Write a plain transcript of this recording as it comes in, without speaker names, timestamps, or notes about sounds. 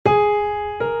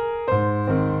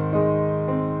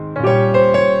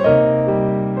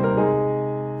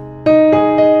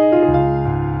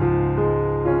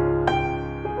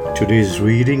Today's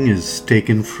reading is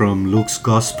taken from Luke's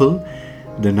Gospel,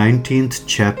 the 19th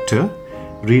chapter,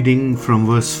 reading from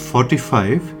verse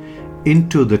 45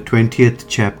 into the 20th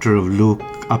chapter of Luke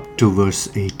up to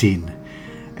verse 18.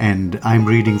 And I'm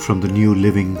reading from the New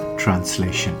Living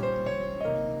Translation.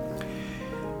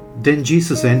 Then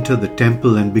Jesus entered the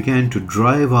temple and began to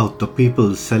drive out the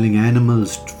people selling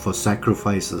animals for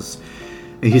sacrifices.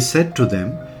 He said to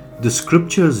them, "The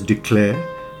scriptures declare,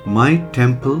 'My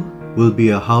temple will be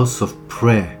a house of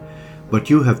prayer, but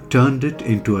you have turned it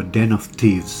into a den of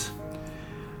thieves.'"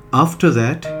 After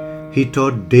that, he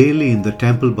taught daily in the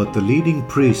temple, but the leading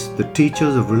priests, the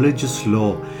teachers of religious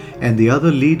law, and the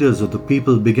other leaders of the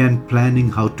people began planning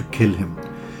how to kill him.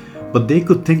 But they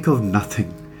could think of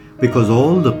nothing, because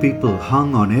all the people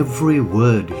hung on every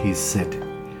word he said.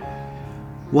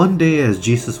 One day, as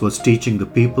Jesus was teaching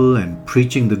the people and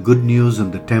preaching the good news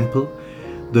in the temple,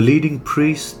 the leading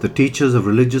priests, the teachers of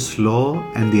religious law,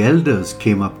 and the elders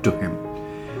came up to him.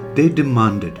 They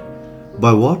demanded,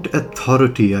 "By what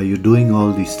authority are you doing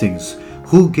all these things?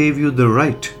 Who gave you the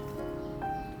right?"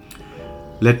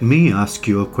 "Let me ask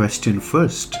you a question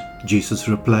first," Jesus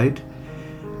replied.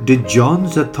 "Did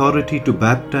John's authority to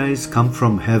baptize come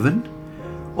from heaven,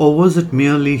 or was it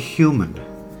merely human?"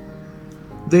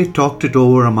 They talked it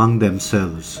over among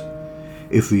themselves.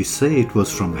 "If we say it was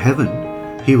from heaven,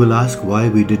 he will ask why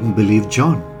we didn't believe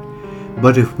John.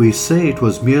 But if we say it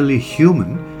was merely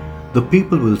human, the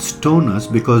people will stone us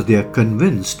because they are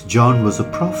convinced John was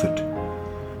a prophet."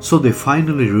 So they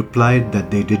finally replied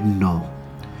that they didn't know.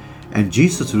 And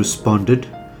Jesus responded,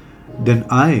 "Then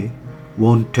I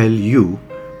won't tell you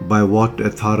by what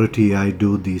authority I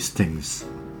do these things."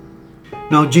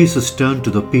 Now Jesus turned to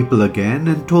the people again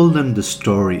and told them the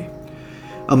story.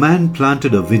 A man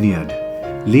planted a vineyard,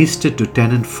 leased it to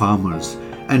tenant farmers,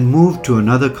 and moved to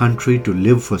another country to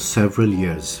live for several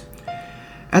years.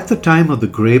 At the time of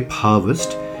the grape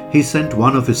harvest, he sent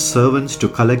one of his servants to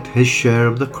collect his share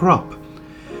of the crop.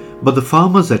 But the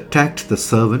farmers attacked the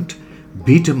servant,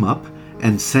 beat him up,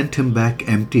 and sent him back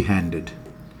empty-handed.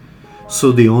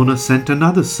 So the owner sent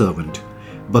another servant,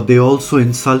 but they also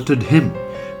insulted him,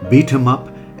 beat him up,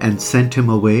 and sent him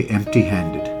away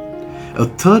empty-handed. A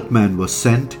third man was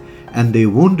sent, and they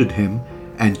wounded him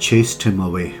and chased him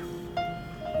away.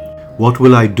 "What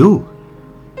will I do?"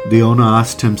 the owner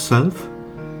asked himself.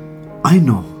 "I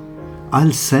know.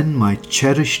 I'll send my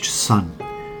cherished son.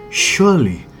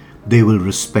 Surely they will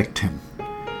respect him."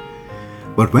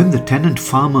 But when the tenant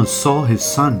farmers saw his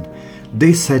son,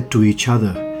 they said to each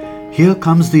other, "Here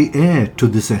comes the heir to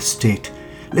this estate.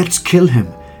 Let's kill him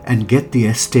and get the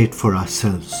estate for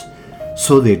ourselves."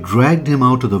 So they dragged him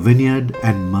out of the vineyard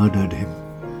and murdered him.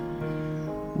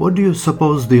 "What do you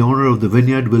suppose the owner of the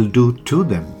vineyard will do to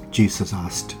them?" Jesus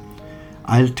asked.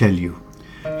 "I'll tell you.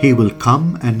 He will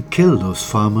come and kill those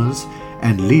farmers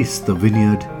and lease the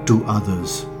vineyard to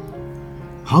others."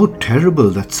 "How terrible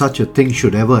that such a thing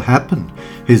should ever happen,"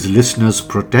 his listeners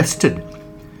protested.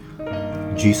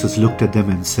 Jesus looked at them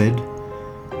and said,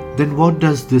 "Then what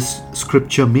does this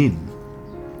scripture mean?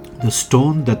 The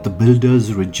stone that the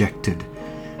builders rejected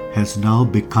has now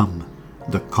become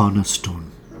the cornerstone.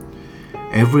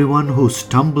 Everyone who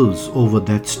stumbles over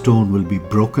that stone will be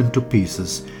broken to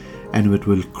pieces, and it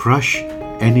will crush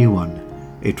anyone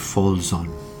it falls on."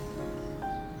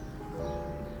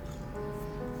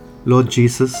 Lord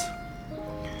Jesus,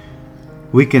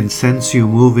 we can sense you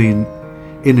moving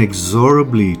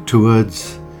inexorably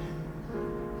towards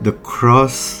the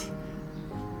cross,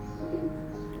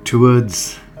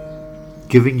 towards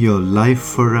giving your life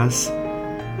for us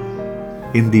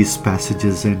in these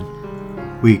passages, and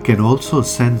we can also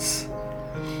sense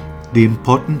the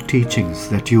important teachings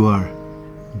that you are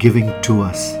giving to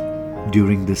us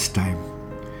during this time.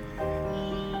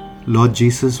 Lord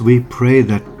Jesus, we pray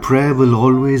that prayer will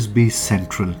always be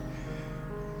central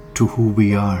to who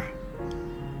we are.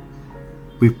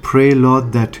 We pray,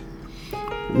 Lord, that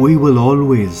we will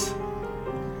always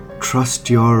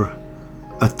trust your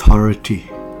authority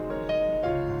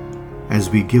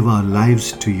as we give our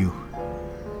lives to you,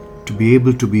 to be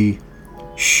able to be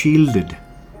shielded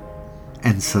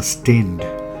and sustained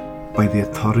by the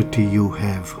authority you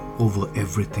have over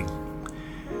everything.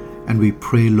 And we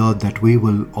pray, Lord, that we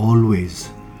will always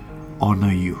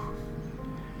honor you.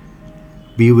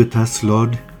 Be with us,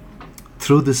 Lord,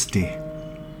 through this day.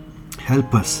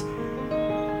 Help us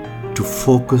to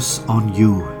focus on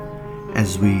you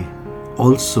as we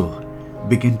also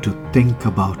begin to think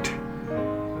about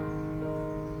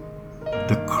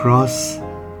the cross,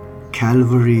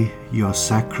 Calvary, your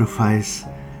sacrifice,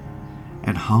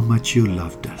 and how much you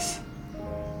loved us.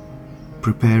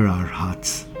 Prepare our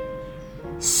hearts,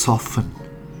 soften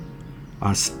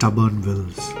our stubborn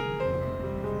wills,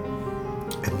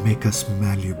 and make us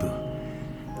malleable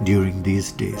during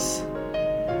these days.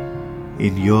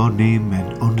 In your name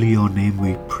and only your name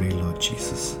we pray, Lord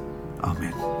Jesus.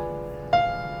 Amen.